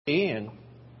And of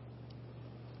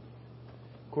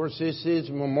course, this is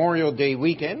Memorial Day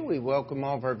weekend. We welcome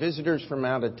all of our visitors from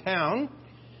out of town.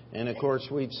 And of course,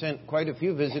 we've sent quite a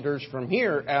few visitors from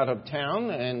here out of town.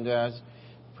 And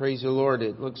praise the Lord,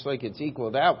 it looks like it's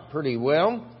equaled out pretty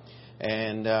well.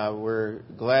 And we're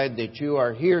glad that you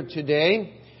are here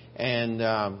today. And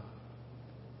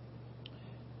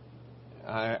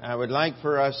I would like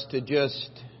for us to just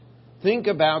think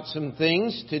about some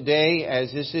things today,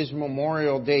 as this is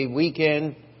Memorial Day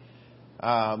weekend.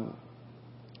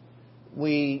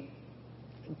 We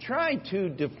try to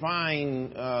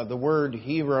define the word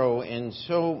hero in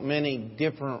so many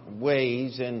different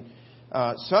ways, and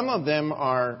some of them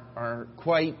are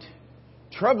quite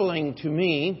troubling to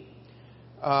me.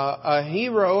 A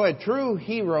hero, a true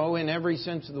hero in every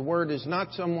sense of the word, is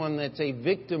not someone that's a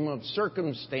victim of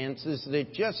circumstances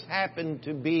that just happen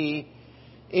to be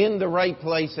in the right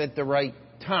place at the right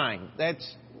time. That's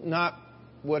not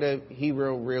what a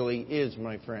hero really is,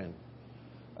 my friend.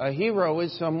 A hero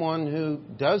is someone who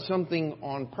does something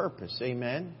on purpose,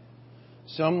 amen?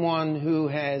 Someone who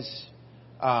has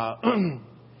not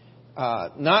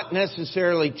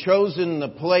necessarily chosen the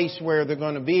place where they're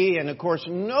going to be. And of course,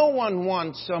 no one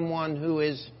wants someone who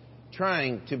is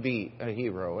trying to be a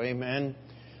hero, amen?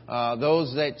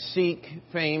 Those that seek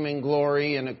fame and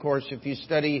glory. And of course, if you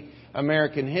study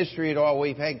American history at all,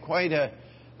 we've had quite a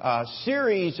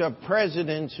series of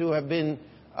presidents who have been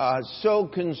so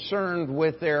concerned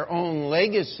with their own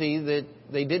legacy that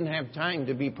they didn't have time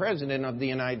to be president of the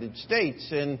United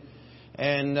States.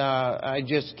 And I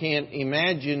just can't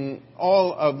imagine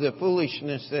all of the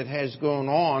foolishness that has gone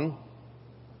on.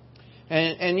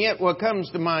 And yet what comes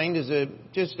to mind is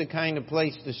just a kind of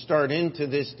place to start into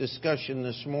this discussion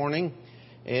this morning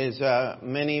is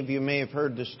many of you may have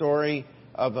heard the story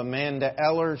of Amanda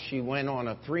Eller. She went on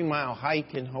a 3-mile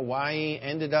hike in Hawaii,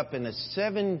 ended up in a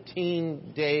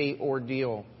 17-day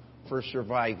ordeal for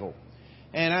survival.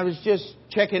 And I was just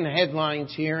checking the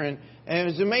headlines here, and it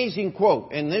was an amazing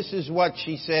quote. And this is what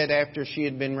she said after she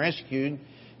had been rescued.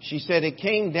 She said, "It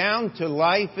came down to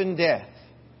life and death,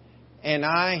 and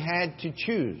I had to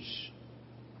choose.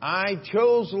 I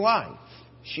chose life."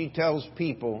 She tells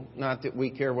People, not that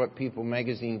we care what People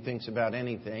magazine thinks about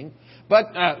anything,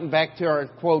 but back to our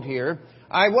quote here.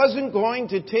 "I wasn't going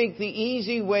to take the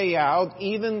easy way out,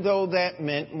 even though that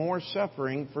meant more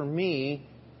suffering for me,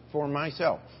 for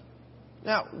myself."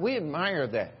 Now, we admire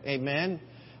that, amen?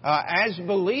 As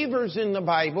believers in the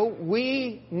Bible,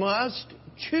 we must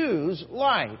choose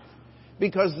life,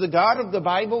 because the God of the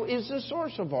Bible is the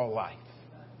source of all life.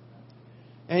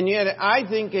 And yet, I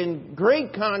think in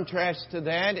great contrast to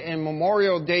that, in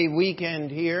Memorial Day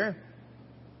weekend here,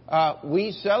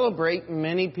 we celebrate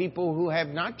many people who have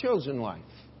not chosen life.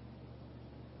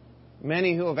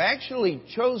 Many who have actually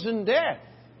chosen death.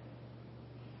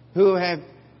 Who have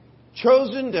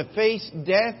chosen to face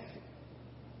death,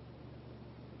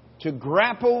 to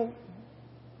grapple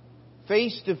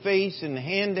face to face and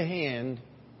hand to hand,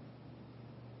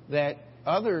 that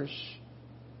others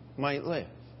might live.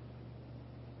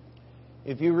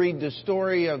 If you read the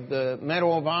story of the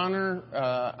Medal of Honor,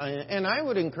 and I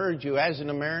would encourage you as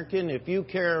an American, if you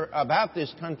care about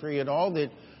this country at all, that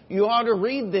you ought to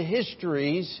read the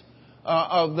histories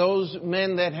of those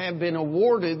men that have been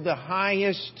awarded the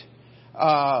highest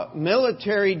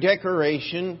military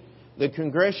decoration, the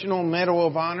Congressional Medal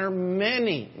of Honor.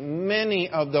 Many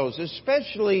of those,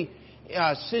 especially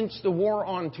since the War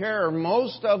on Terror,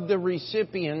 most of the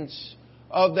recipients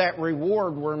of that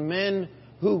reward were men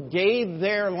who gave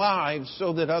their lives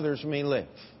so that others may live.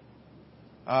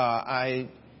 I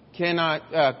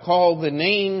cannot call the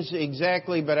names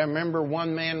exactly, but I remember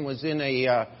one man was in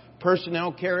a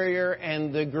personnel carrier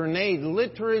and the grenade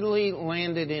literally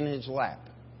landed in his lap.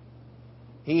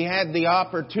 He had the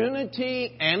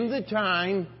opportunity and the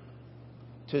time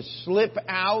to slip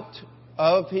out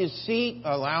of his seat,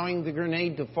 allowing the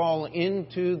grenade to fall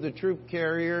into the troop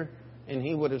carrier, and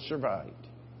he would have survived.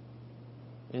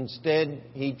 Instead,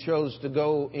 he chose to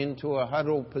go into a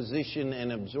huddled position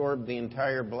and absorb the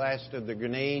entire blast of the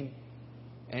grenade,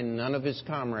 and none of his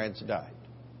comrades died.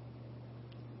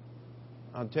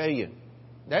 I'll tell you,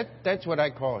 that's what I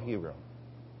call a hero.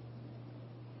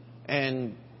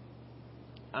 And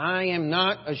I am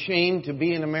not ashamed to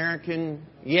be an American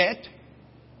yet.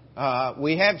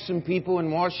 We have some people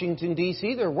in Washington,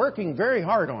 D.C. that are working very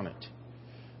hard on it.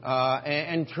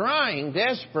 And trying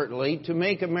desperately to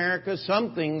make America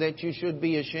something that you should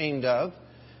be ashamed of.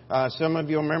 Some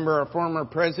of you remember our former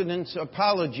president's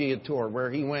apology tour, where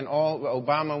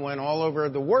Obama went all over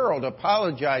the world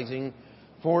apologizing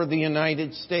for the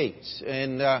United States.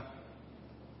 And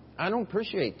I don't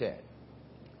appreciate that.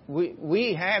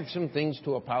 we have some things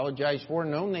to apologize for.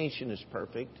 No nation is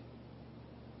perfect.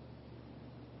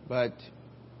 But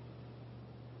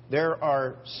there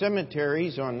are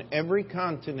cemeteries on every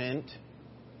continent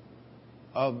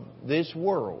of this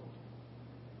world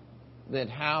that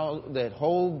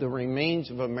hold the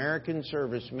remains of American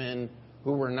servicemen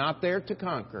who were not there to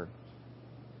conquer,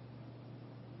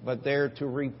 but there to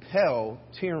repel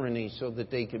tyranny so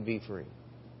that they could be free.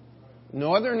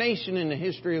 No other nation in the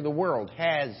history of the world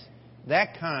has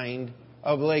that kind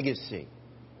of legacy.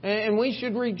 And we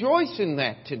should rejoice in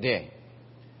that today.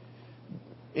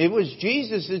 It was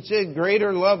Jesus that said,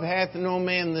 "Greater love hath no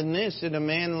man than this, that a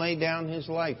man lay down his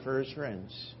life for his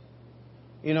friends."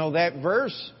 You know, that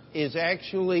verse is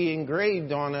actually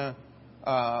engraved on a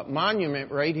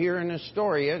monument right here in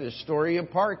Astoria, the Astoria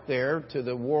Park there, to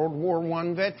the World War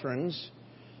I veterans.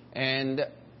 And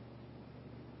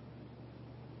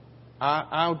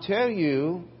I'll tell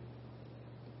you,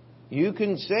 you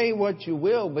can say what you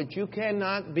will, but you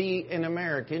cannot be an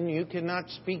American. You cannot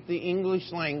speak the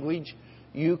English language.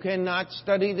 You cannot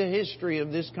study the history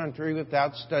of this country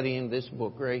without studying this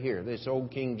book right here, this old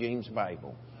King James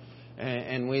Bible.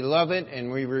 And we love it,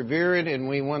 and we revere it, and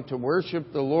we want to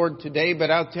worship the Lord today.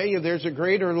 But I'll tell you, there's a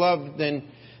greater love than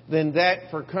that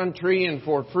for country and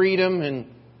for freedom. And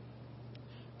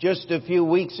just a few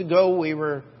weeks ago, we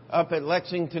were up at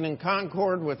Lexington and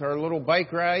Concord with our little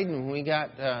bike ride, and we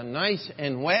got nice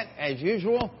and wet as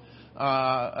usual.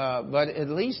 But at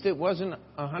least it wasn't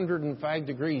 105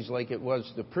 degrees like it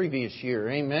was the previous year.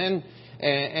 Amen.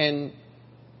 And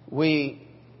we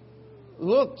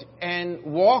looked and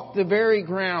walked the very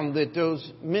ground that those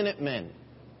Minutemen,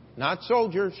 not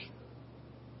soldiers,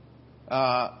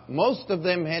 most of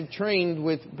them had trained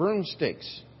with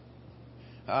broomsticks.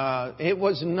 It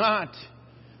was not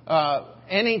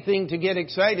anything to get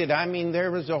excited. I mean,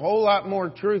 there was a whole lot more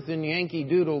truth in Yankee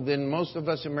Doodle than most of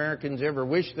us Americans ever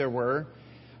wished there were.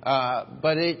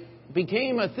 But it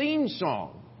became a theme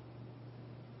song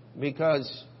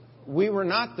because we were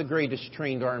not the greatest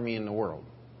trained army in the world.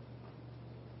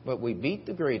 But we beat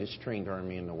the greatest trained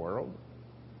army in the world.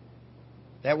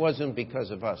 That wasn't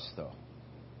because of us, though.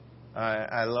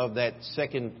 I love that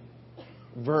second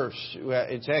verse.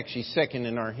 It's actually second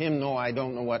in our hymnal. I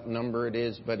don't know what number it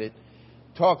is, but it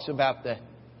talks about the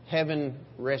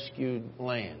heaven-rescued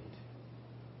land.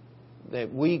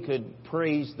 That we could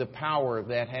praise the power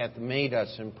that hath made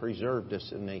us and preserved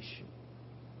us a nation.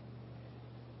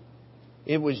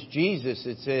 It was Jesus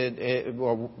that said,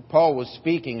 Paul was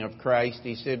speaking of Christ.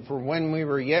 He said, "For when we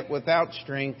were yet without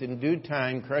strength, in due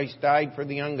time Christ died for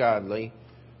the ungodly.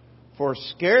 For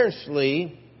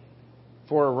scarcely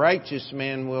for a righteous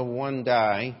man will one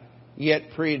die,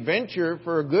 yet peradventure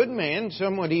for a good man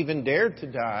some would even dare to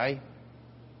die.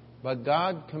 But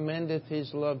God commendeth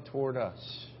His love toward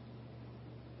us,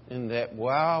 in that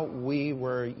while we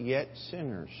were yet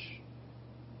sinners,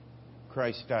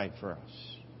 Christ died for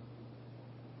us."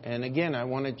 And again, I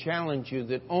want to challenge you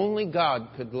that only God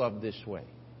could love this way.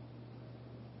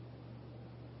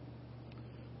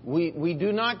 We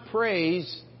do not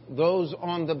praise those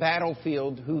on the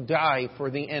battlefield who die for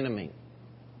the enemy.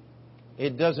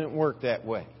 It doesn't work that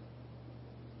way.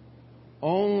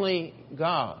 Only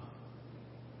God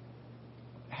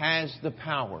has the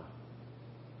power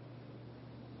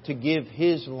to give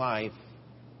His life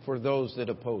for those that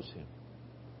oppose Him.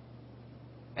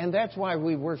 And that's why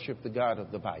we worship the God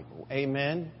of the Bible.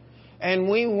 Amen? And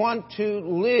we want to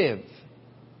live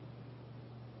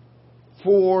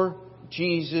for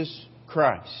Jesus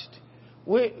Christ.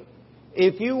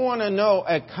 If you want to know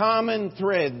a common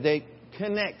thread that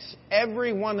connects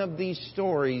every one of these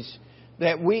stories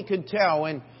that we could tell,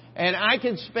 and I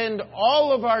could spend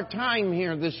all of our time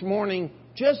here this morning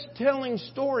just telling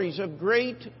stories of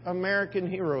great American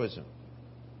heroism.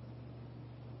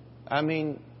 I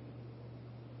mean,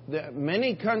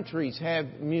 many countries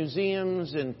have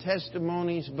museums and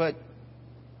testimonies, but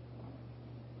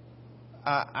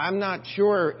I'm not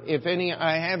sure if any,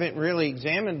 I haven't really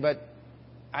examined, but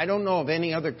I don't know of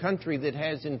any other country that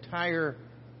has entire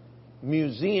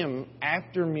museum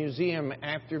after museum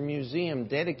after museum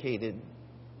dedicated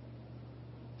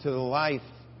to the life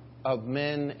of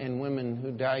men and women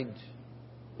who died.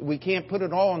 We can't put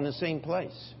it all in the same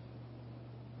place.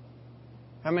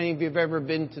 How many of you have ever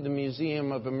been to the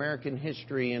Museum of American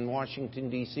History in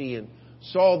Washington, D.C. and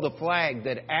saw the flag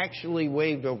that actually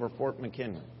waved over Fort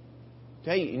McHenry? I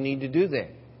tell you need to do that.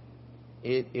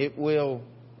 It will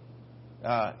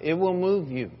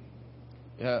move you.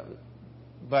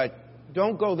 But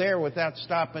don't go there without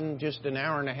stopping just an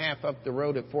hour and a half up the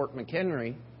road at Fort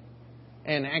McHenry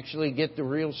and actually get the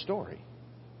real story.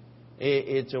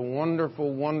 It's a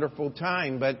wonderful, wonderful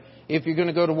time. But if you're going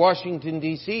to go to Washington,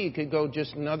 D.C., you could go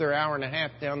just another hour and a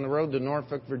half down the road to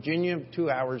Norfolk, Virginia,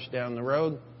 2 hours down the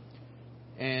road.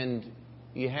 And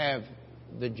you have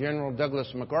the General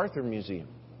Douglas MacArthur Museum.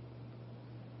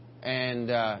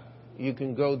 And you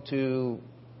can go to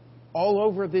all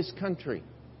over this country.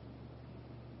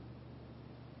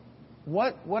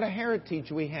 What a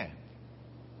heritage we have.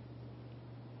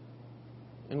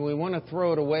 And we want to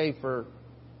throw it away for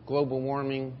global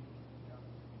warming,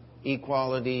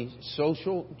 equality,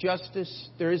 social justice.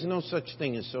 There is no such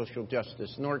thing as social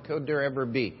justice, nor could there ever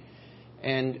be.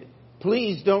 And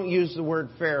please don't use the word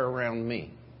fair around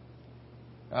me.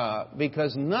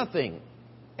 Because nothing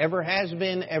ever has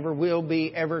been, ever will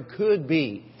be, ever could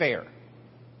be fair.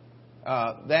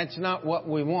 That's not what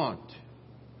we want.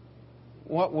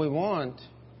 What we want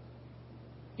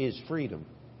is freedom.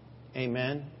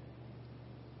 Amen?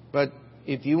 But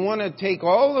if you want to take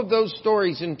all of those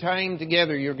stories and tie them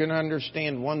together, you're going to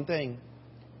understand one thing.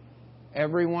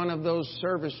 Every one of those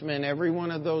servicemen, every one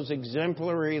of those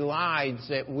exemplary lives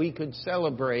that we could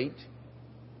celebrate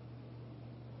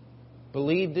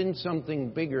believed in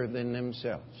something bigger than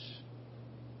themselves.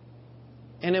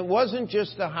 And it wasn't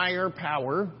just a higher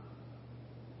power.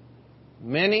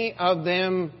 Many of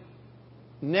them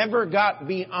never got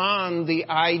beyond the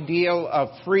ideal of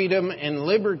freedom and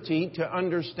liberty to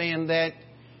understand that,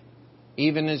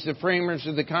 even as the framers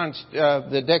of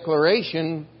the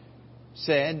Declaration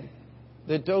said,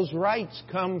 that those rights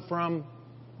come from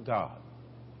God.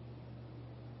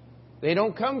 They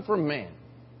don't come from man.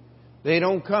 They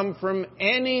don't come from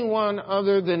anyone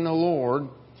other than the Lord.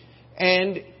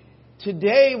 And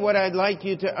today what I'd like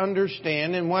you to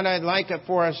understand and what I'd like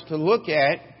for us to look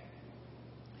at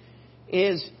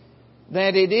is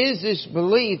that it is this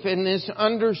belief and this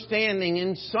understanding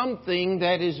in something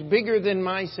that is bigger than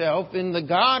myself, in the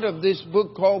God of this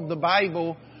book called the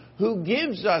Bible, who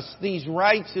gives us these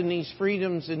rights and these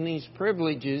freedoms and these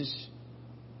privileges.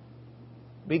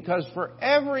 Because for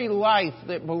every life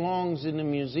that belongs in the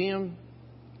museum,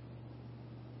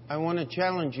 I want to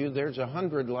challenge you, there's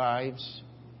 100 lives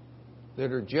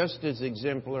that are just as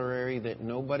exemplary that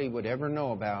nobody would ever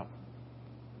know about.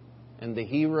 And the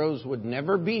heroes would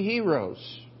never be heroes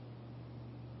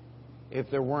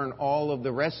if there weren't all of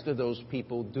the rest of those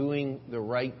people doing the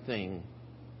right thing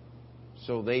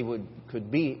so they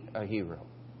could be a hero.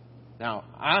 Now,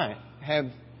 I have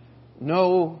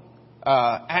no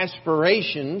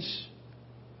aspirations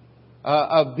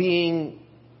of being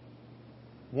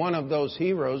one of those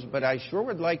heroes, but I sure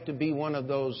would like to be one of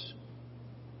those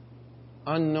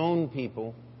unknown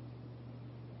people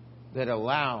that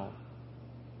allow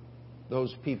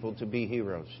those people to be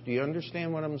heroes. Do you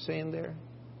understand what I'm saying there?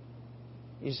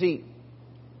 You see,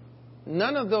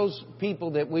 none of those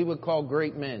people that we would call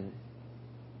great men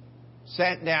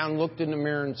sat down, looked in the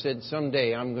mirror and said,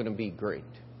 someday I'm going to be great.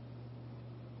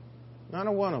 Not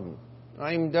a one of them.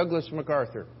 Not even Douglas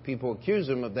MacArthur. People accuse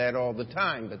him of that all the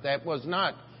time, but that was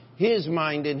not his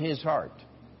mind and his heart.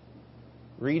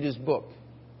 Read his book.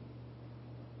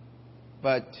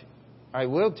 But I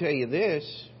will tell you this.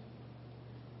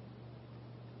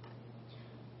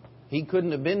 He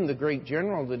couldn't have been the great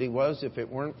general that he was if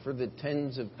it weren't for the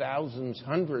tens of thousands,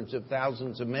 hundreds of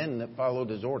thousands of men that followed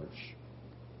his orders.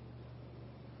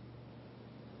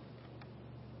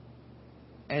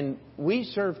 And we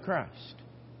serve Christ.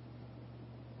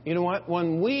 You know what?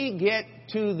 When we get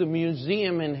to the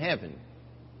museum in heaven,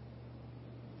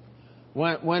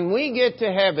 when we get to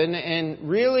heaven and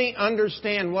really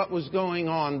understand what was going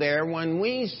on there, when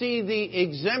we see the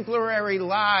exemplary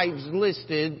lives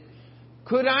listed,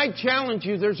 could I challenge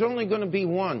you, there's only going to be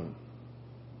one.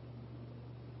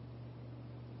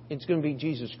 It's going to be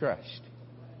Jesus Christ.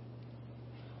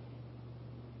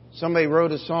 Somebody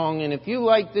wrote a song, and if you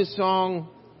like this song,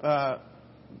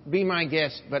 be my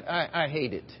guest, but I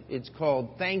hate it. It's called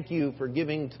Thank You for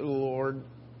Giving to the Lord,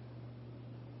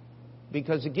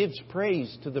 because it gives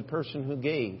praise to the person who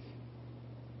gave,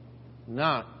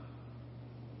 not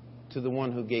to the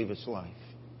one who gave us life.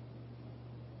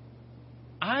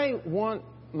 I want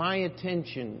my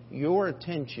attention, your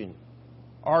attention,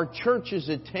 our church's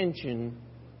attention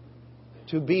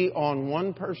to be on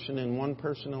one person and one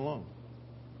person alone.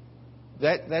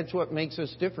 That's what makes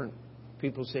us different.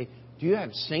 People say, do you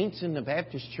have saints in the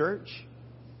Baptist church?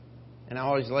 And I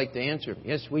always like to answer,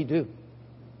 yes, we do.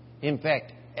 In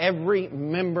fact, every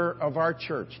member of our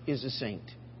church is a saint.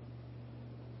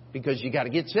 Because you got to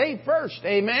get saved first.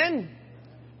 Amen?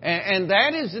 And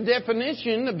that is the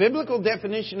definition, the biblical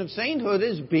definition of sainthood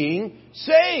is being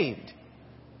saved.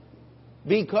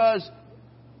 Because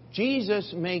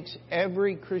Jesus makes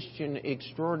every Christian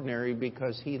extraordinary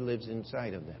because He lives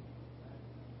inside of them.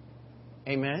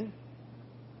 Amen?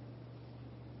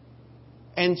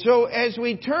 And so as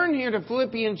we turn here to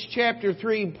Philippians chapter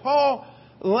 3, Paul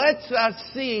lets us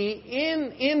see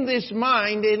in this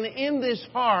mind and in this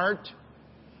heart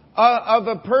of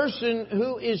a person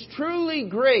who is truly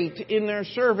great in their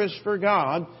service for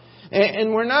God.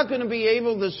 And we're not going to be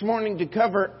able this morning to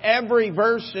cover every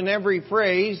verse and every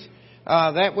phrase.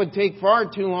 That would take far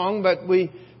too long, but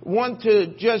we want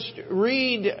to just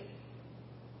read.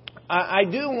 I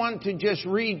do want to just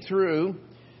read through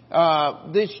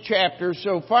this chapter,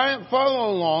 so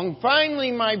follow along.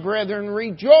 Finally, my brethren,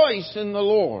 rejoice in the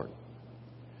Lord.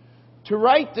 To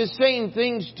write the same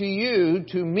things to you,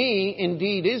 to me,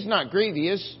 indeed, is not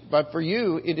grievous, but for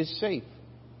you it is safe.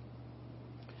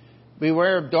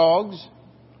 Beware of dogs,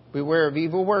 beware of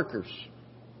evil workers.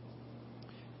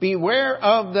 Beware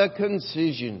of the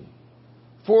concision.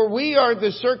 For we are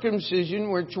the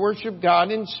circumcision which worship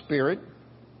God in spirit,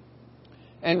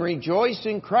 and rejoice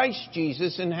in Christ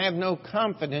Jesus, and have no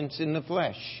confidence in the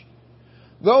flesh.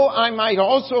 Though I might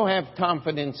also have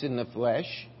confidence in the flesh,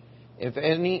 if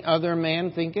any other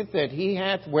man thinketh that he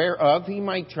hath whereof he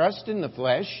might trust in the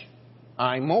flesh,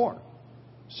 I more.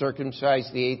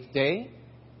 Circumcised the 8th day,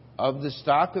 of the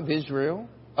stock of Israel,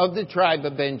 of the tribe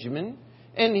of Benjamin,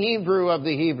 and Hebrew of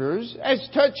the Hebrews, as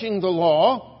touching the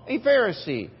law, a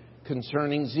Pharisee,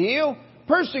 concerning zeal,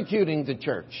 persecuting the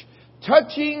church,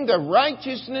 touching the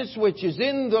righteousness which is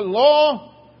in the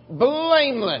law,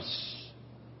 blameless.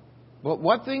 But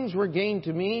what things were gained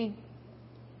to me,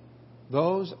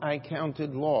 those I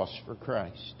counted loss for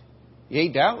Christ. Yea,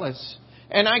 doubtless.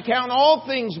 And I count all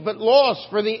things but loss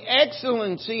for the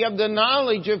excellency of the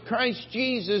knowledge of Christ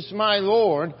Jesus my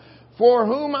Lord, for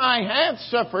whom I have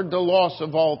suffered the loss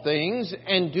of all things,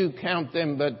 and do count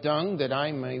them but dung, that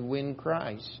I may win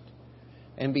Christ,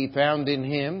 and be found in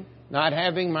Him, not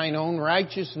having mine own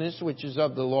righteousness which is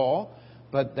of the law,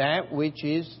 but that which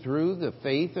is through the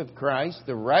faith of Christ,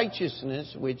 the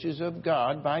righteousness which is of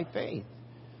God by faith,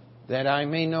 that I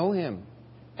may know Him,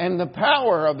 and the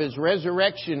power of His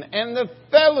resurrection, and the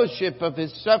fellowship of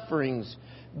His sufferings,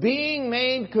 being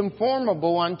made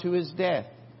conformable unto His death,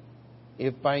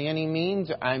 if by any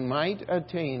means I might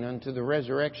attain unto the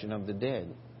resurrection of the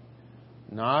dead.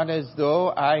 Not as though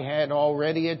I had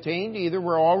already attained, either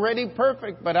were already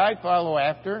perfect, but I follow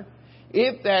after,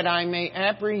 if that I may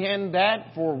apprehend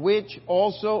that for which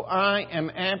also I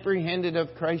am apprehended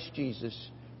of Christ Jesus.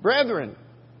 Brethren,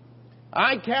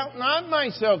 I count not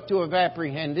myself to have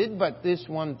apprehended, but this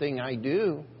one thing I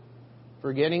do,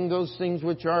 forgetting those things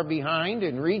which are behind,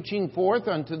 and reaching forth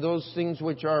unto those things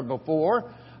which are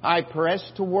before, I press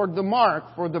toward the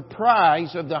mark for the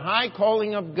prize of the high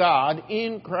calling of God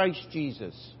in Christ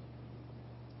Jesus.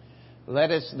 Let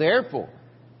us therefore,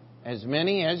 as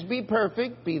many as be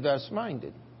perfect, be thus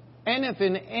minded. And if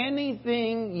in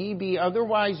anything ye be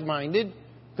otherwise minded,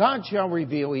 God shall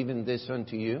reveal even this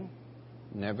unto you.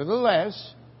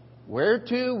 Nevertheless,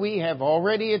 whereto we have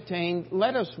already attained,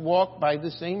 let us walk by the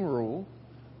same rule.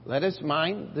 Let us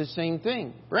mind the same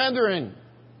thing. Brethren,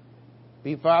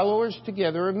 be followers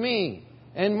together of me,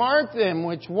 and mark them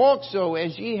which walk so,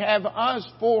 as ye have us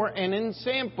for an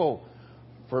ensample.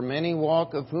 For many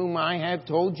walk, of whom I have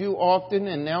told you often,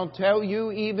 and now tell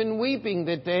you, even weeping,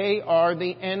 that they are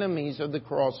the enemies of the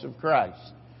cross of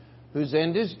Christ, whose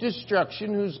end is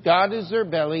destruction, whose God is their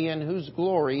belly, and whose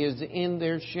glory is in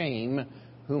their shame,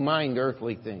 who mind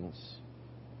earthly things.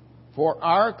 For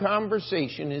our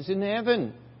conversation is in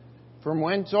heaven, from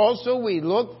whence also we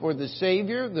look for the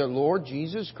Savior, the Lord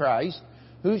Jesus Christ,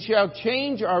 who shall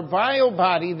change our vile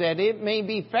body, that it may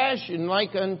be fashioned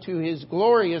like unto His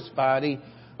glorious body,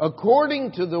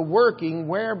 according to the working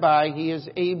whereby He is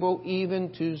able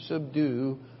even to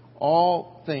subdue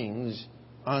all things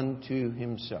unto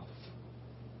Himself.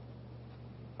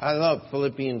 I love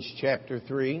Philippians chapter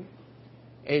 3.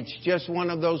 It's just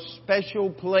one of those special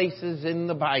places in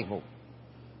the Bible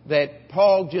that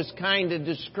Paul just kind of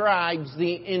describes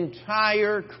the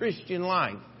entire Christian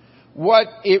life, what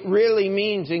it really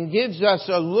means, and gives us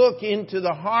a look into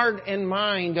the heart and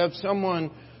mind of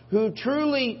someone who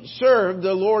truly served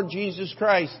the Lord Jesus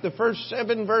Christ. The first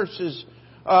 7 verses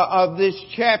of this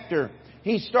chapter,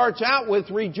 he starts out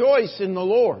with rejoice in the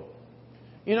Lord.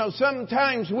 You know,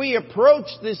 sometimes we approach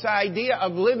this idea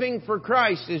of living for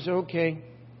Christ as, okay,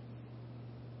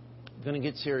 I'm going to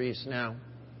get serious now.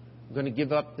 I'm going to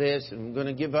give up this, and I'm going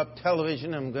to give up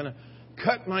television, I'm going to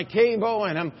cut my cable,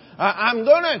 and I'm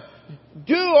going to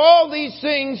do all these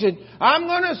things, and I'm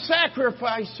going to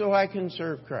sacrifice so I can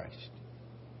serve Christ.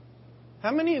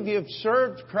 How many of you have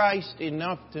served Christ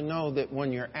enough to know that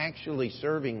when you're actually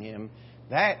serving Him,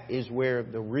 that is where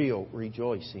the real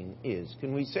rejoicing is?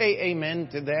 Can we say amen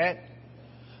to that?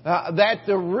 That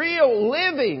the real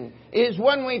living is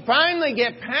when we finally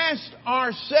get past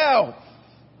ourselves.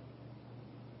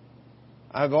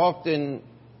 I've often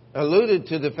alluded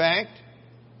to the fact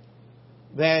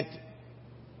that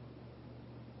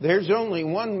there's only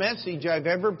one message I've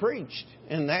ever preached,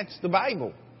 and that's the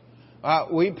Bible.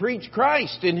 We preach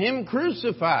Christ and Him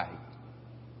crucified.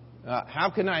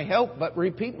 How can I help but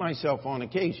repeat myself on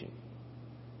occasion?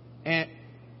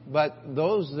 But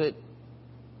those that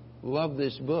love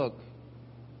this book,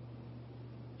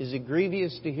 is it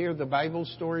grievous to hear the Bible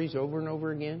stories over and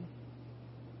over again?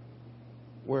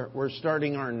 We're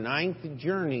starting our 9th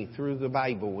journey through the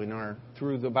Bible in our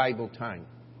Through the Bible time.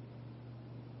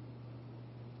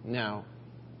 Now,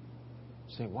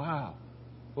 say, wow,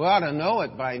 we ought to know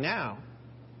it by now.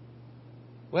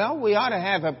 Well, we ought to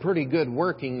have a pretty good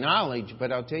working knowledge,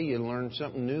 but I'll tell you learn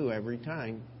something new every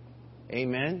time.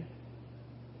 Amen?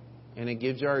 And it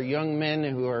gives our young men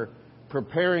who are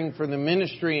preparing for the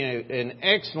ministry an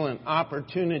excellent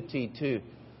opportunity to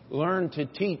learn to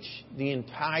teach the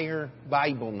entire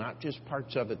Bible, not just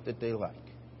parts of it that they like.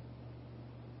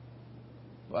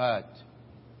 But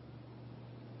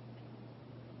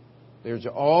there's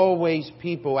always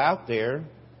people out there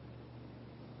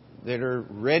that are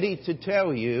ready to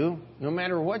tell you, no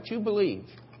matter what you believe,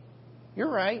 you're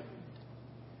right.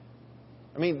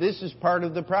 I mean, this is part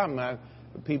of the problem.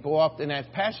 People often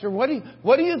ask, Pastor, what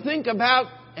do you think about?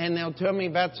 And they'll tell me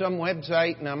about some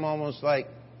website, and I'm almost like,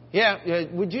 yeah,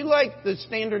 would you like the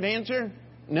standard answer?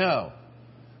 No.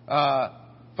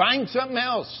 Find something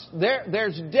else.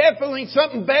 There's definitely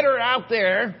something better out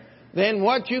there than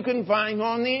what you can find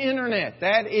on the internet.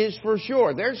 That is for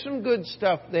sure. There's some good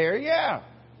stuff there, yeah.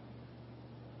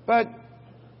 But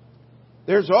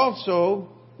there's also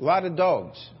a lot of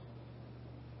dogs.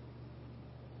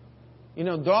 You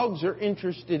know, dogs are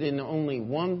interested in only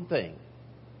one thing.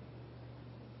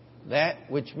 That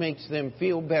which makes them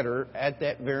feel better at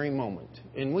that very moment.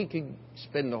 And we could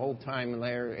spend the whole time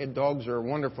there. And dogs are a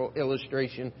wonderful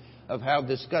illustration of how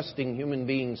disgusting human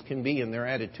beings can be in their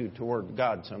attitude toward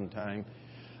God sometime.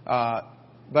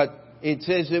 But it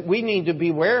says that we need to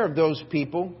beware of those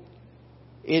people.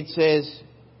 It says,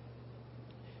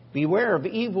 beware of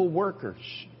evil workers.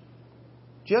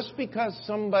 Just because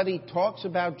somebody talks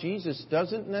about Jesus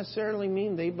doesn't necessarily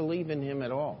mean they believe in Him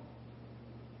at all.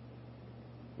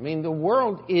 I mean, the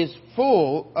world is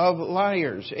full of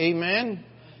liars. Amen?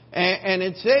 And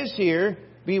it says here,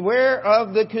 beware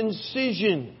of the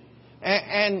concision.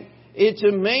 And it's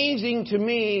amazing to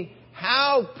me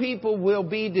how people will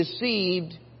be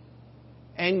deceived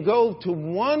and go to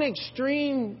one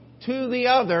extreme to the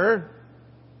other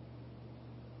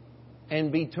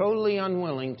and be totally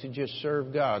unwilling to just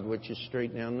serve God, which is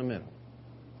straight down the middle.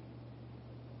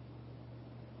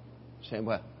 Say,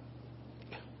 well,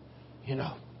 you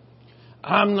know,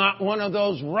 I'm not one of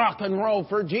those rock and roll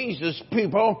for Jesus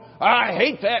people. I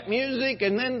hate that music.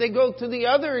 And then they go to the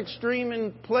other extreme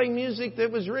and play music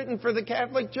that was written for the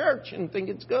Catholic Church and think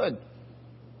it's good.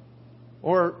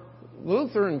 Or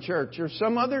Lutheran Church or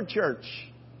some other church.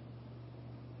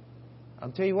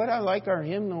 I'll tell you what, I like our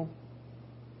hymnal.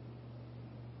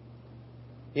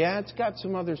 Yeah, it's got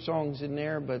some other songs in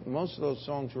there, but most of those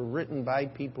songs were written by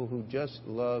people who just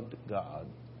loved God.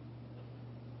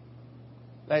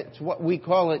 That's what we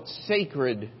call it,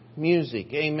 sacred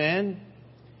music. Amen?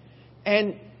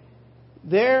 And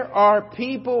there are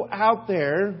people out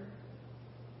there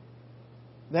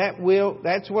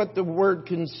that's what the word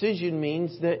concision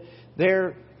means, that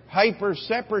they're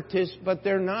hyper-separatists, but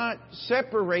they're not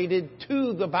separated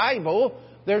to the Bible.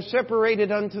 They're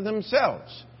separated unto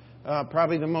themselves.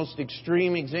 Probably the most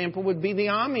extreme example would be the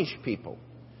Amish people.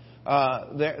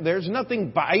 There's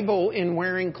nothing Bible in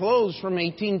wearing clothes from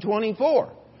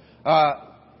 1824.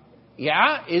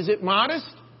 Yeah, is it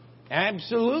modest?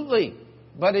 Absolutely.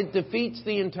 But it defeats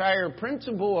the entire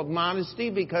principle of modesty,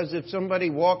 because if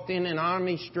somebody walked in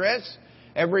Amish dress,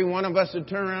 every one of us would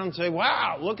turn around and say,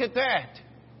 wow, look at that.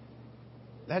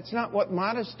 That's not what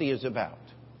modesty is about.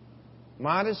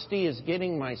 Modesty is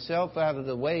getting myself out of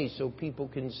the way so people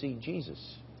can see Jesus.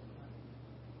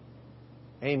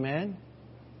 Amen?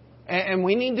 And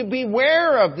we need to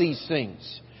beware of these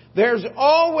things. There's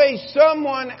always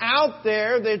someone out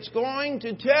there that's going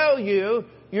to tell you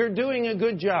you're doing a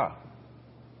good job.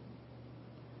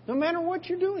 No matter what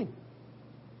you're doing.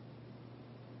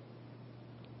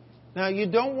 Now, you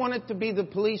don't want it to be the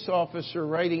police officer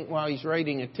while he's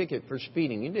writing a ticket for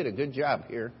speeding. You did a good job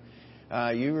here.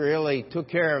 You really took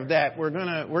care of that. We're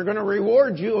gonna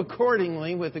reward you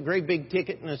accordingly with a great big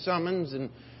ticket and a summons. And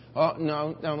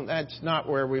no, that's not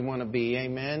where we want to be.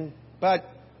 Amen. But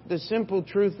the simple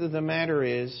truth of the matter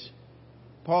is,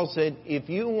 Paul said, if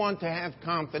you want to have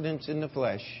confidence in the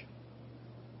flesh,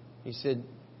 he said,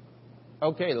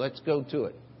 okay, let's go to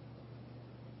it.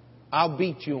 I'll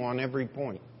beat you on every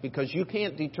point, because you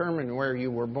can't determine where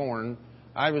you were born.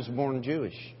 I was born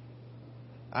Jewish.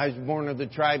 I was born of the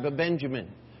tribe of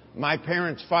Benjamin. My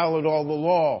parents followed all the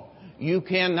law. You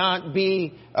cannot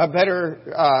be a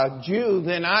better Jew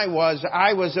than I was.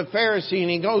 I was a Pharisee. And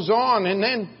he goes on, and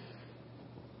then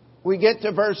we get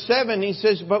to verse 7. He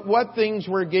says, but what things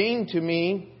were gained to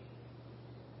me,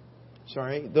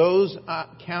 those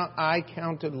I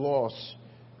counted loss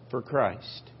for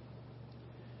Christ.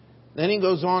 Then he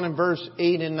goes on in verse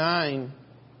 8 and 9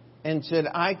 and said,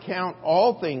 I count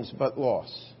all things but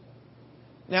loss.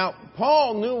 Now,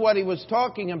 Paul knew what he was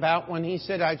talking about when he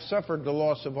said, I've suffered the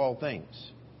loss of all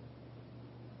things.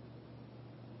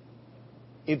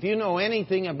 If you know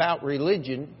anything about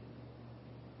religion,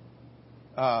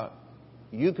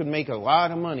 you can make a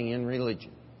lot of money in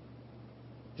religion.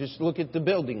 Just look at the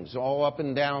buildings all up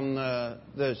and down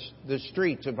the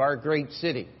streets of our great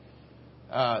city.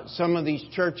 Some of these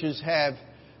churches have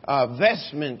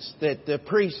vestments that the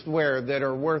priests wear that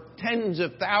are worth tens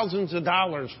of thousands of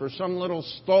dollars for some little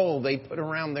stole they put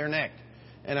around their neck.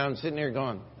 And I'm sitting there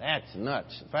going, that's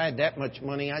nuts. If I had that much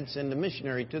money, I'd send a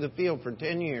missionary to the field for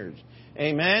 10 years.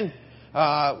 Amen?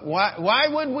 Why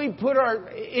would we put our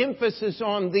emphasis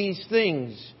on these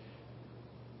things?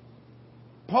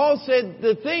 Paul said,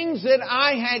 the things that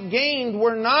I had gained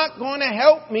were not going to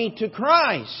help me to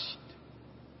Christ.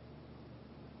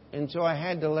 And so I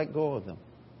had to let go of them.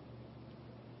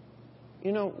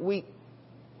 You know,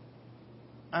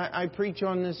 I preach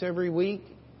on this every week,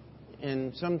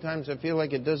 and sometimes I feel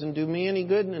like it doesn't do me any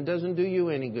good and it doesn't do you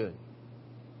any good.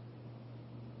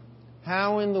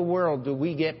 How in the world do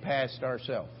we get past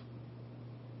ourselves?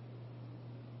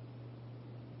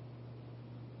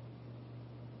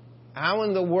 How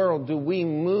in the world do we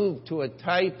move to a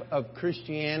type of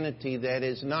Christianity that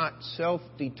is not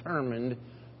self-determined,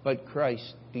 but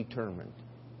Christ-determined?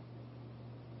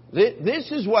 This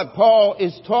is what Paul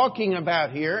is talking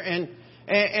about here. And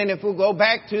if we'll go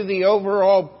back to the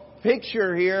overall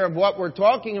picture here of what we're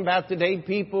talking about today,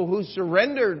 people who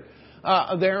surrendered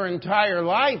their entire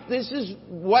life, this is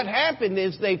what happened,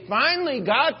 is they finally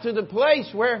got to the place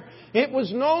where it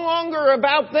was no longer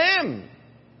about them.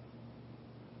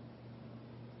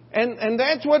 And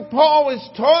that's what Paul is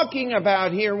talking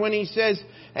about here when he says,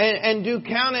 and do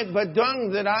count it but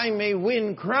dung that I may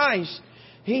win Christ.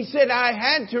 He said, I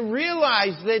had to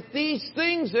realize that these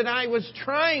things that I was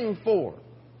trying for,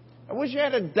 I wish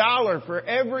I had $1 for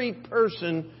every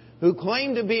person who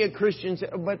claimed to be a Christian,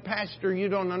 but Pastor, you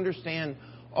don't understand.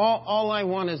 All I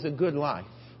want is a good life.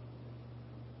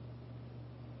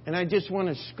 And I just want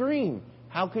to scream,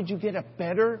 how could you get a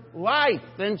better life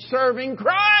than serving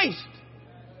Christ?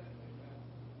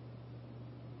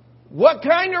 What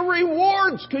kind of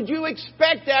rewards could you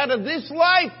expect out of this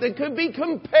life that could be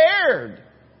compared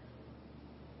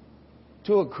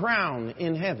to a crown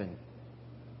in heaven?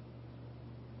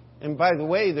 And by the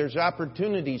way, there's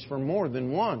opportunities for more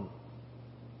than one.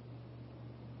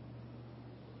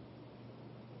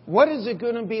 What is it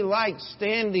going to be like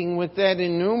standing with that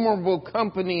innumerable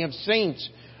company of saints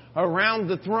around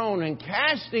the throne and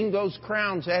casting those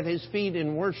crowns at His feet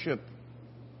in worship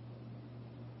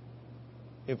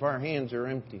if our hands are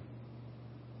empty?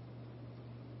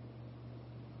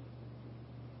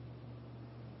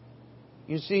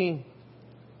 You see,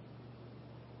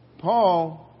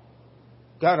 Paul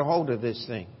got a hold of this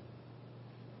thing.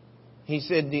 He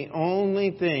said the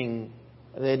only thing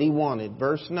that he wanted,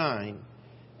 verse 9,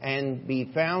 and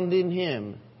be found in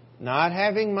Him, not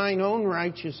having mine own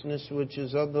righteousness which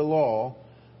is of the law,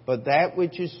 but that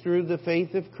which is through the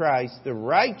faith of Christ, the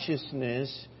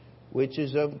righteousness which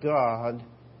is of God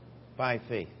by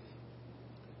faith.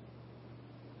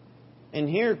 And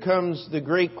here comes the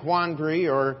great quandary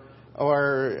or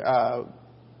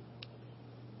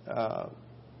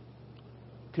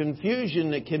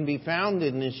confusion that can be found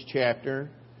in this chapter.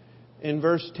 In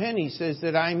verse 10 he says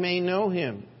that I may know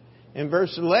Him. In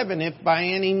verse 11, if by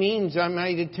any means I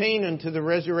might attain unto the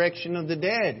resurrection of the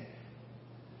dead.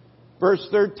 Verse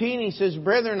 13 he says,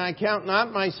 brethren, I count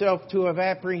not myself to have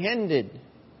apprehended.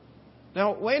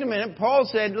 Now, wait a minute. Paul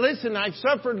said, listen, I've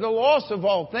suffered the loss of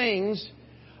all things,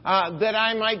 that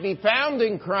I might be found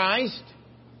in Christ.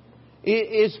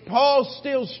 Is Paul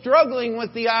still struggling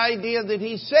with the idea that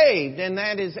he's saved? And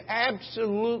that is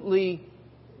absolutely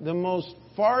the most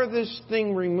farthest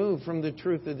thing removed from the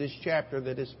truth of this chapter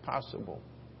that is possible.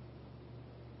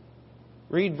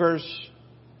 Read verse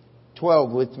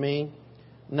 12 with me.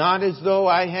 Not as though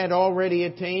I had already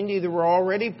attained, either were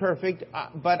already perfect,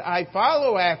 but I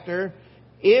follow after,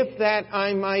 if that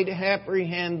I might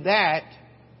apprehend that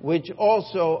which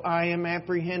also I am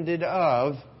apprehended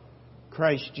of,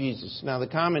 Christ Jesus. Now the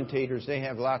commentators, they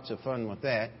have lots of fun with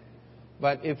that.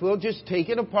 But if we'll just take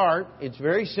it apart, it's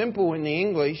very simple in the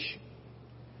English.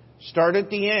 Start at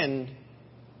the end.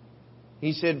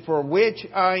 He said, for which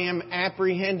I am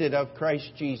apprehended of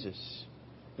Christ Jesus.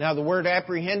 Now the word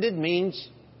apprehended means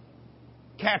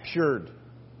captured,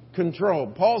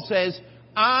 controlled. Paul says,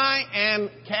 I am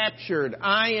captured.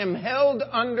 I am held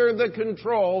under the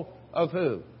control of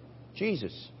who?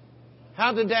 Jesus.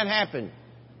 How did that happen?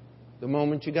 The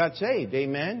moment you got saved.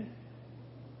 Amen?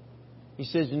 He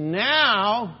says,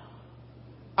 now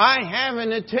I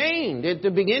haven't attained. At the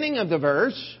beginning of the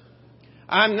verse,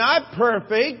 I'm not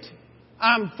perfect.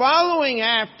 I'm following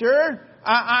after.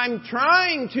 I'm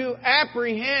trying to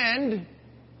apprehend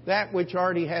that which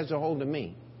already has a hold of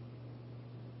me.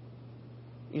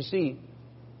 You see,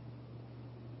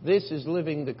 this is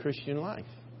living the Christian life.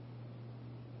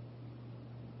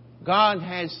 God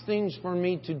has things for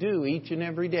me to do each and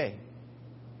every day.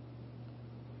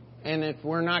 And if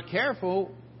we're not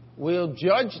careful, we'll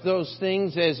judge those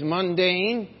things as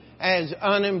mundane, as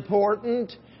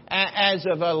unimportant, as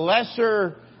of a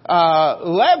lesser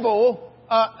level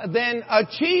than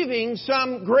achieving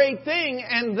some great thing.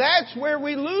 And that's where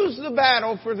we lose the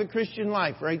battle for the Christian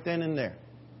life, right then and there.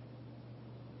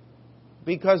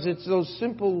 Because it's those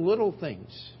simple little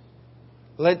things.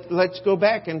 Let's go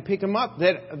back and pick them up.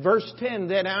 That verse 10,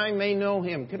 that I may know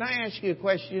Him. Can I ask you a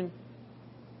question?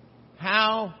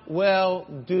 How well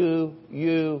do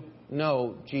you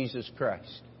know Jesus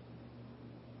Christ?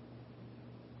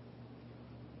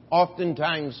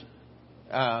 Oftentimes,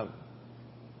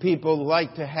 people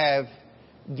like to have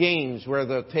games where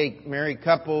they'll take married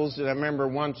couples. And I remember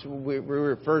once we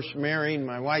were first married,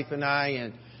 my wife and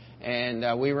I,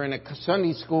 and we were in a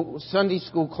Sunday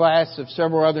school class of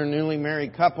several other newly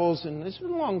married couples, and this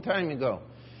was a long time ago.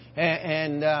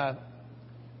 And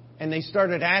they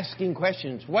started asking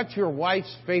questions. What's your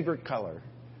wife's favorite color?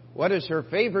 What is her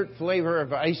favorite flavor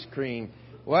of ice cream?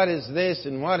 What is this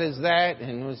and what is that?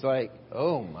 And it was like,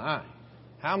 oh my,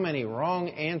 how many wrong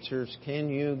answers can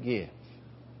you give?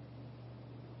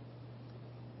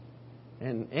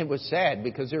 And it was sad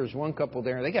because there was one couple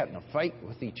there, they got in a fight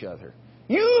with each other.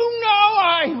 You know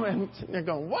I went. And they're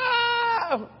going,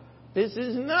 wow, this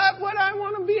is not what I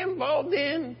want to be involved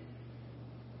in.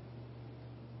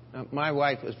 My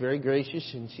wife was very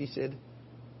gracious, and she said,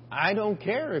 I don't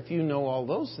care if you know all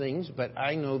those things, but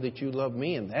I know that you love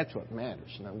me, and that's what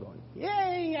matters. And I'm going,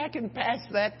 yay, I can pass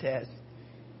that test.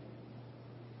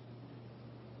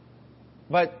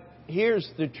 But here's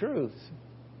the truth.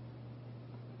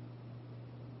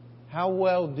 How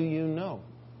well do you know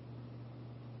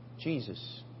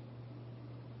Jesus?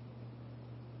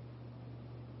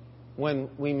 When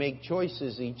we make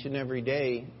choices each and every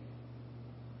day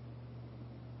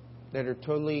that are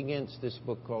totally against this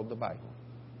book called the Bible.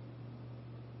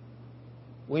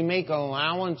 We make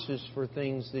allowances for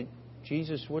things that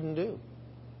Jesus wouldn't do.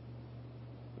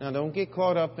 Now, don't get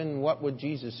caught up in what would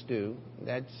Jesus do.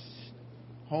 That's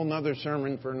a whole other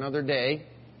sermon for another day.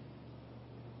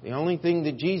 The only thing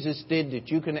that Jesus did that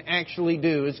you can actually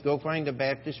do is go find a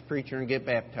Baptist preacher and get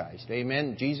baptized.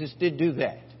 Amen? Jesus did do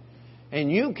that.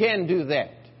 And you can do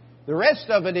that. The rest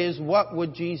of it is, what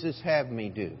would Jesus have me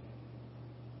do?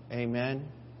 Amen?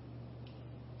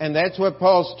 And that's what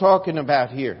Paul's talking about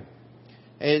here.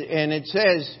 And it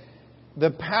says,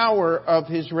 the power of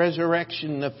His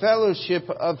resurrection, the fellowship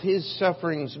of His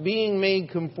sufferings, being made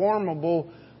conformable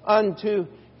unto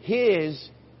His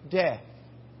death.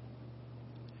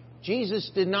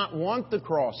 Jesus did not want the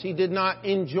cross. He did not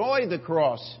enjoy the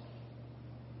cross.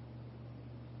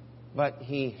 But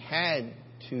He had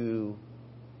to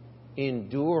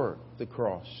endure the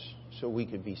cross so we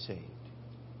could be saved.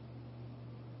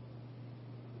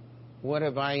 What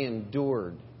have I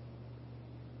endured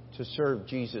to serve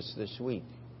Jesus this week?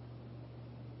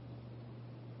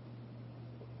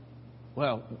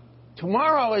 Well,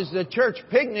 tomorrow is the church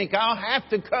picnic. I'll have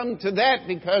to come to that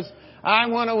because I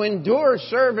want to endure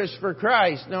service for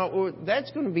Christ. No,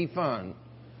 that's going to be fun.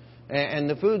 And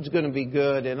the food's going to be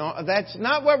good. And all. That's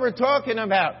not what we're talking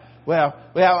about. Well,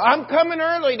 I'm coming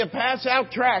early to pass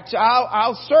out tracts.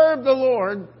 I'll serve the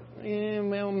Lord.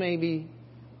 Well, maybe.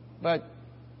 But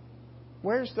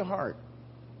where's the heart?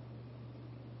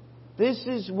 This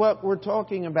is what we're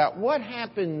talking about. What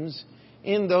happens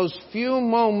in those few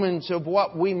moments of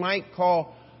what we might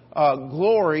call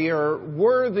glory or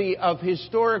worthy of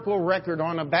historical record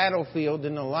on a battlefield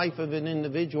in the life of an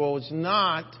individual is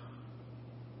not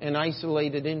an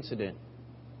isolated incident.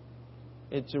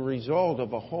 It's a result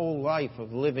of a whole life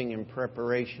of living in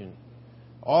preparation.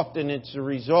 Often it's a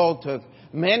result of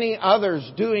many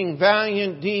others doing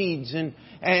valiant deeds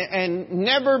and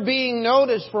never being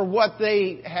noticed for what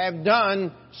they have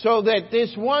done so that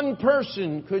this one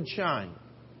person could shine.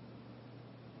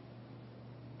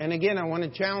 And again, I want to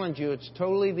challenge you, it's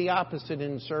totally the opposite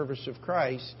in the service of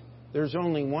Christ. There's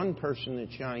only one person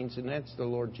that shines, and that's the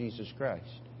Lord Jesus Christ.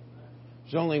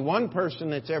 There's only one person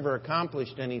that's ever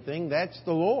accomplished anything, that's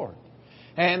the Lord.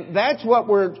 And that's what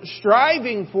we're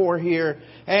striving for here.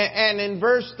 And in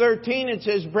verse 13 it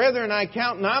says, "Brethren, I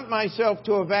count not myself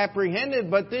to have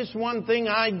apprehended, but this one thing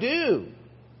I do,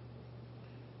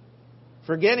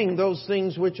 forgetting those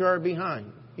things which are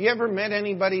behind." You ever met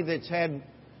anybody that's had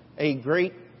a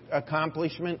great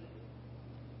accomplishment?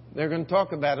 They're going to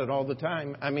talk about it all the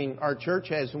time. I mean, our church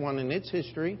has one in its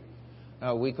history.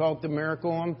 We call it the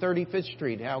miracle on 35th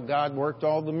Street, how God worked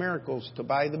all the miracles to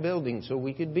buy the building so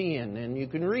we could be in. And you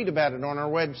can read about it on our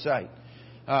website.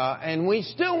 And we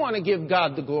still want to give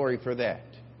God the glory for that.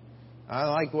 I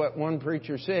like what one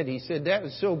preacher said. He said, "That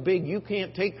was so big you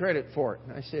can't take credit for it."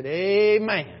 And I said,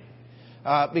 "Amen."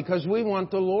 Because we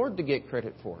want the Lord to get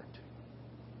credit for it.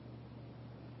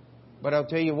 But I'll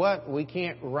tell you what, we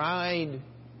can't ride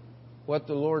what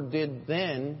the Lord did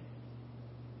then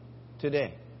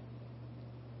today.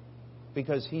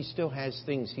 Because He still has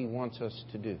things He wants us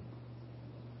to do.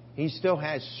 He still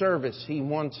has service He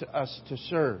wants us to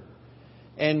serve.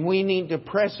 And we need to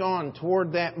press on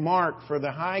toward that mark for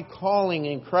the high calling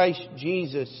in Christ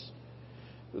Jesus.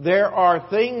 There are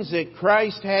things that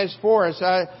Christ has for us.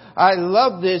 I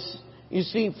love this. You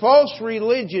see, false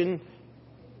religion,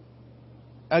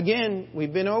 again,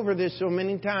 we've been over this so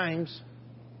many times.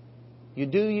 You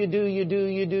do,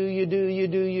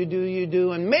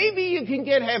 and maybe you can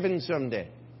get heaven someday.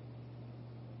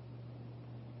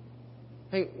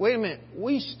 Hey, wait a minute.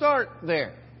 We start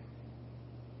there.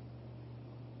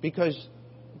 Because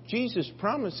Jesus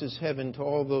promises heaven to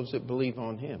all those that believe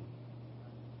on Him.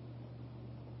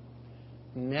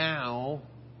 Now,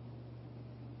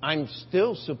 I'm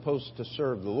still supposed to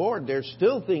serve the Lord. There's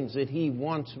still things that He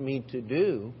wants me to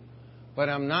do, but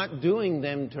I'm not doing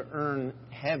them to earn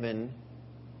heaven.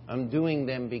 I'm doing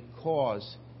them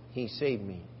because He saved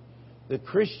me. The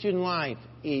Christian life,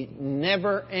 it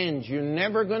never ends. You're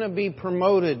never going to be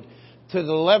promoted to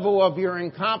the level of your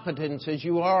incompetence as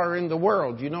you are in the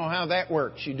world. You know how that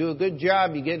works. You do a good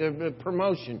job, you get a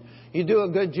promotion. You do a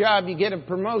good job, you get a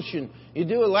promotion. You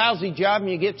do a lousy job and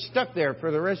you get stuck there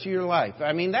for the rest of your life.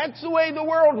 I mean, that's the way the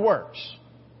world works.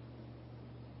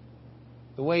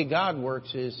 The way God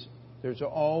works is there's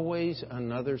always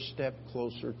another step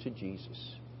closer to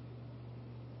Jesus.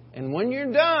 And when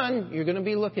you're done, you're going to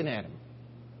be looking at Him.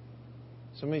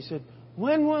 Somebody said,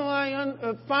 "When will I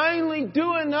finally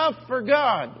do enough for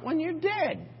God?" When you're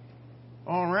dead.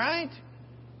 All right?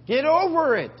 Get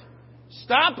over it.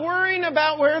 Stop worrying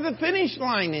about where the finish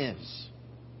line is.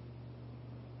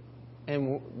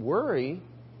 And worry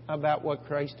about what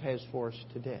Christ has for us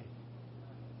today.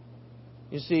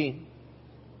 You see,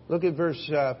 look at verse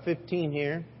 15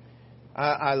 here.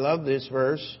 I love this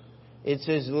verse. It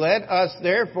says, "Let us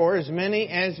therefore, as many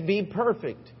as be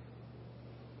perfect."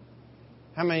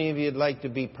 How many of you would like to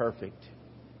be perfect?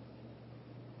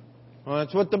 Well,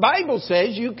 that's what the Bible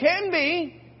says. You can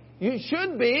be. You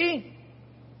should be.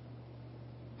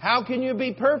 How can you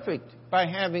be perfect? By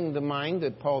having the mind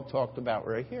that Paul talked about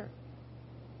right here.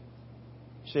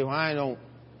 You say, "Well,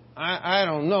 I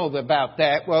don't know about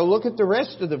that." Well, look at the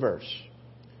rest of the verse.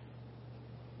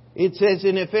 It says,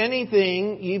 "And if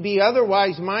anything ye be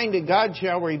otherwise minded, God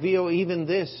shall reveal even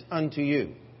this unto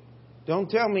you." Don't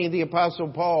tell me the Apostle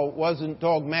Paul wasn't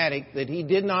dogmatic, that he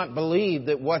did not believe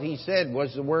that what he said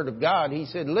was the Word of God. He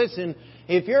said, listen,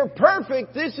 if you're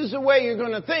perfect, this is the way you're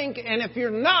going to think, and if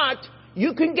you're not,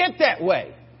 you can get that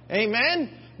way. Amen?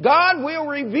 God will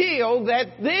reveal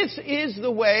that this is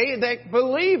the way that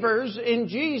believers in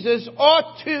Jesus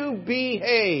ought to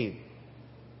behave.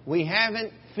 We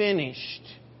haven't finished.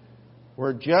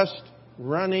 We're just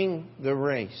running the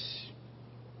race.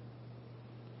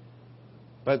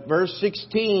 But verse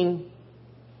 16,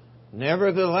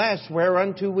 "Nevertheless,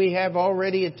 whereunto we have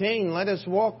already attained, let us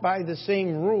walk by the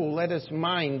same rule, let us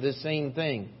mind the same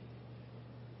thing."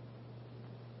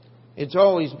 It's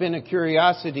always been a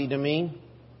curiosity to me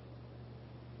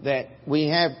that we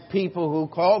have people who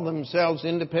call themselves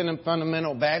independent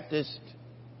fundamental Baptist,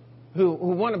 who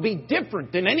want to be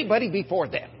different than anybody before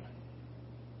them.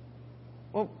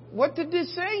 Well, what did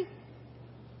this say?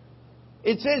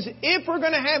 It says, if we're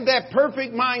going to have that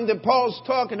perfect mind that Paul's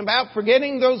talking about,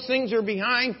 forgetting those things are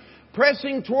behind,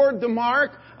 pressing toward the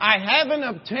mark, I haven't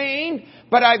obtained,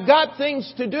 but I've got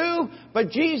things to do, but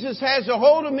Jesus has a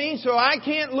hold of me, so I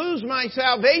can't lose my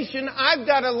salvation. I've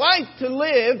got a life to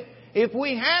live. If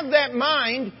we have that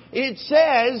mind, it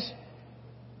says,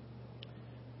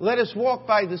 let us walk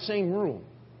by the same rule.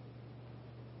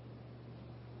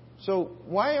 So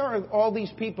why are all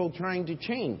these people trying to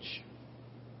change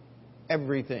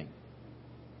everything?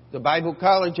 The Bible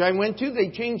college I went to, they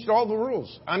changed all the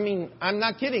rules. I mean, I'm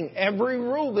not kidding. Every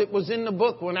rule that was in the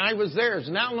book when I was there is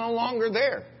now no longer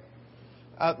there.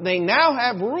 They now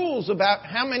have rules about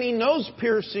how many nose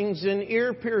piercings and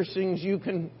ear piercings you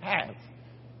can have.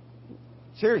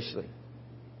 Seriously.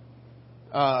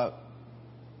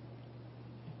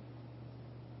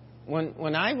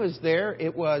 When I was there,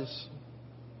 it was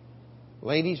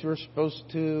ladies were supposed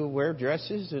to wear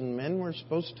dresses and men were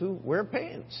supposed to wear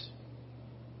pants.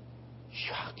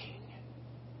 Shocking.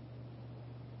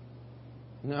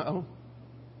 No.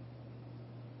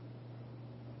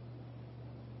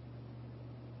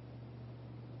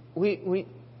 It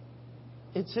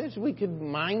says we could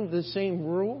mind the same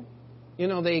rule. You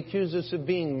know, they accuse us of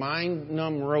being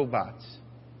mind-numb robots.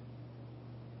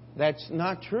 That's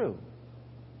not true.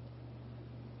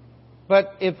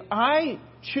 But if I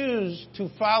choose to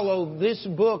follow this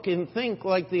book and think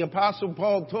like the Apostle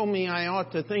Paul told me I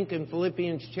ought to think in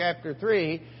Philippians chapter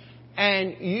 3,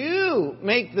 and you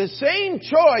make the same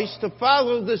choice to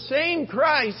follow the same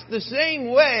Christ the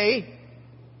same way,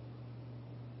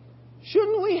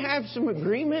 shouldn't we have some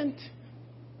agreement?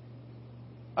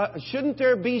 Shouldn't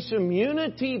there be some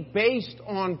unity based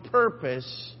on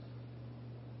purpose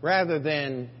rather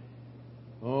than,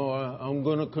 I'm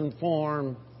going to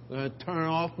conform, I'm going to turn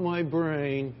off my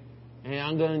brain, and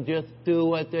I'm going to just do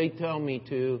what they tell me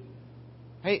to.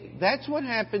 Hey, that's what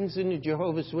happens in the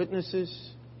Jehovah's Witnesses,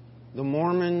 the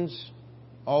Mormons,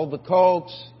 all the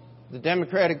cults, the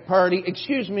Democratic Party,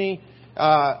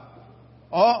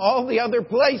 all the other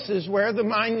places where the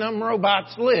mind-numb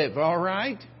robots live, all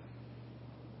right?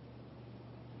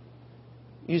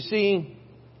 You see,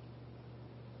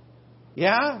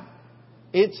 yeah,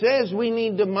 it says we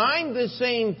need to mind the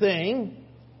same thing.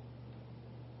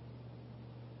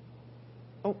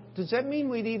 Oh, does that mean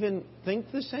we'd even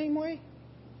think the same way?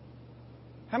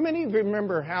 How many of you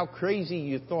remember how crazy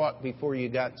you thought before you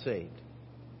got saved?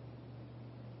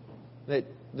 That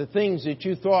the things that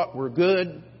you thought were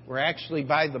good were actually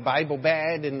by the Bible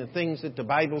bad, and the things that the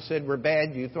Bible said were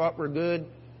bad you thought were good?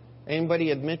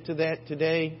 Anybody admit to that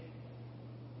today?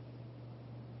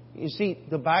 You see,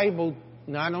 the Bible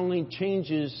not only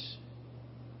changes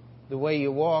the way you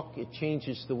walk, it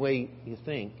changes the way you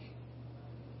think.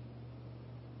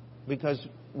 Because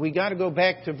we got to go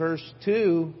back to verse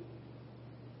 2,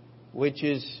 which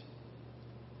is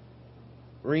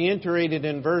reiterated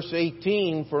in verse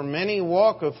 18. For many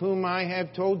walk, of whom I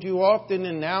have told you often,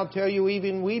 and now tell you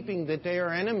even weeping, that they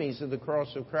are enemies of the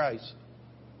cross of Christ.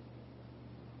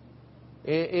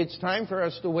 It's time for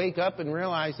us to wake up and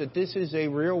realize that this is a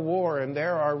real war and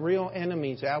there are real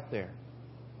enemies out there.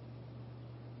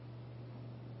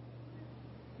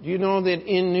 Do you know that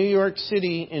in New York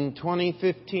City in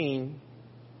 2015,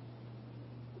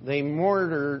 they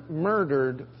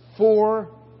murdered 4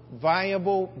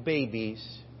 viable babies,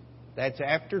 that's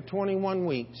after 21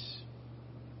 weeks,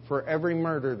 for every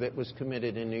murder that was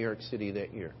committed in New York City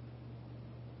that year.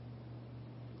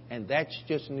 And that's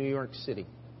just New York City.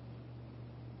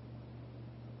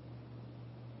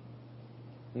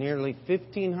 Nearly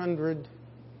 1,500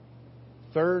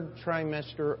 third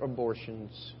trimester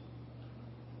abortions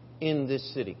in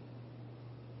this city.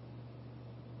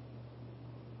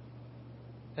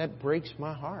 That breaks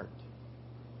my heart.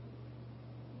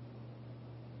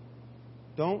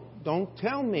 Don't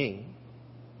tell me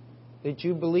that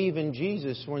you believe in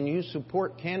Jesus when you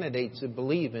support candidates that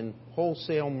believe in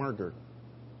wholesale murder.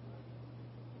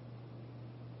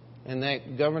 And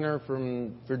that governor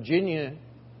from Virginia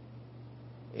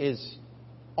is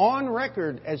on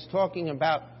record as talking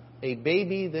about a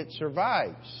baby that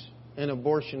survives an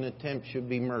abortion attempt should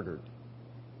be murdered.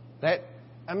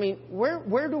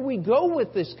 Where do we go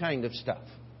with this kind of stuff?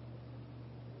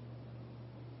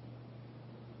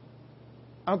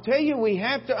 I'll tell you, we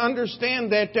have to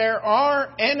understand that there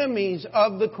are enemies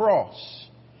of the cross.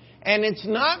 And it's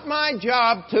not my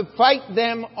job to fight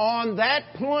them on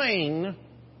that plane,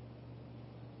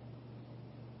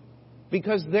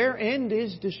 because their end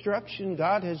is destruction.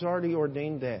 God has already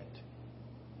ordained that.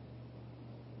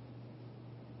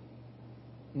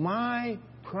 my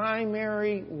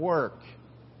primary work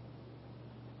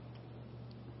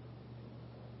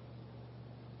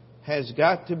has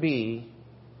got to be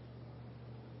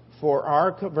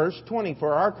verse 20,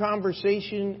 for our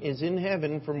conversation is in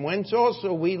heaven, from whence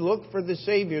also we look for the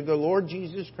Savior, the Lord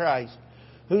Jesus Christ,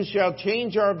 who shall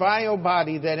change our vile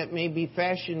body, that it may be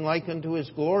fashioned like unto His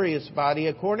glorious body,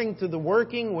 according to the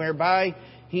working whereby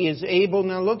He is able,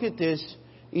 now look at this,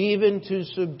 even to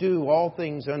subdue all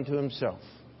things unto Himself.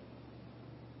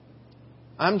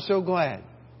 I'm so glad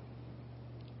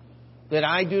that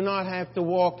I do not have to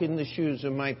walk in the shoes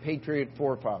of my patriot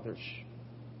forefathers.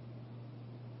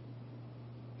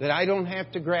 That I don't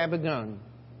have to grab a gun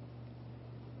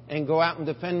and go out and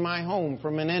defend my home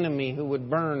from an enemy who would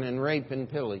burn and rape and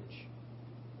pillage.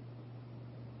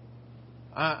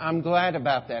 I'm glad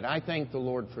about that. I thank the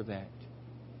Lord for that.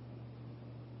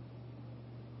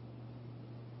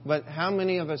 But how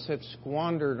many of us have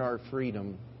squandered our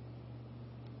freedom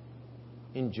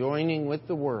in joining with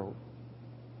the world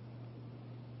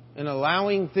and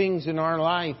allowing things in our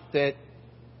life that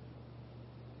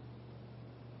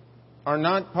are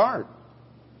not part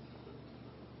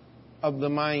of the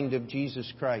mind of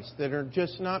Jesus Christ, that are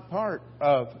just not part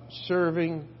of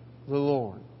serving the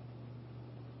Lord?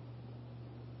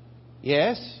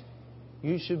 Yes,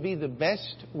 you should be the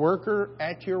best worker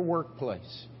at your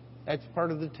workplace. That's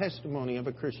part of the testimony of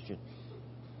a Christian.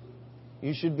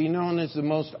 You should be known as the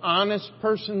most honest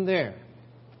person there.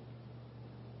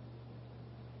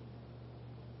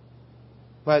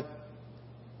 But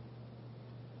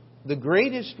the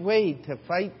greatest way to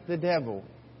fight the devil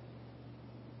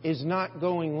is not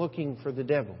going looking for the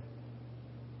devil.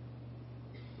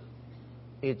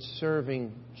 It's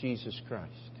serving Jesus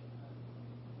Christ.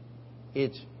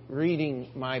 It's reading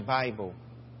my Bible.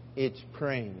 It's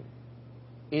praying.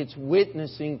 It's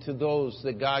witnessing to those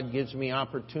that God gives me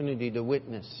opportunity to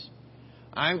witness.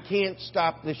 I can't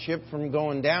stop the ship from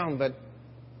going down, but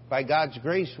by God's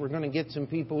grace, we're going to get some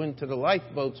people into the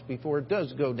lifeboats before it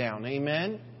does go down.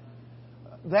 Amen?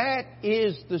 That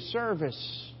is the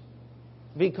service.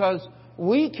 Because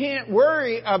we can't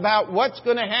worry about what's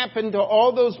going to happen to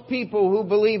all those people who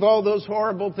believe all those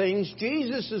horrible things.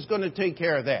 Jesus is going to take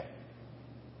care of that.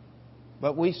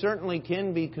 But we certainly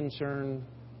can be concerned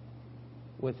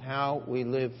with how we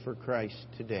live for Christ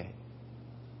today,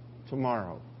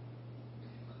 tomorrow,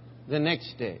 the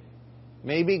next day.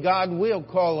 Maybe God will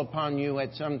call upon you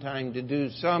at some time to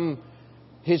do some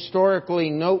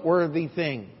historically noteworthy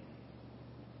thing.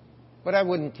 But I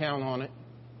wouldn't count on it.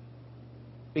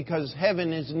 Because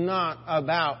heaven is not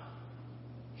about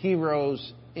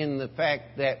heroes in the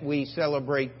fact that we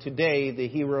celebrate today the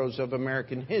heroes of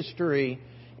American history,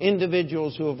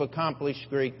 individuals who have accomplished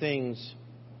great things.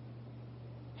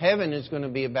 Heaven is going to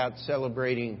be about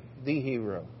celebrating the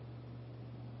hero,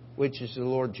 which is the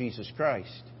Lord Jesus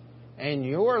Christ. And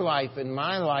your life and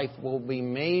my life will be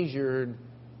measured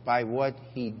by what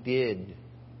He did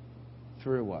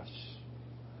through us.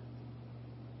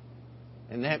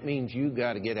 And that means you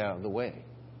got to get out of the way.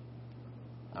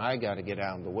 I got to get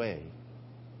out of the way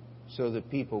so that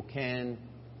people can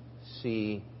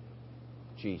see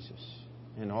Jesus.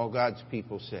 And all God's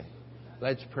people say,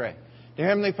 let's pray. Dear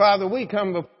Heavenly Father, we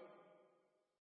come before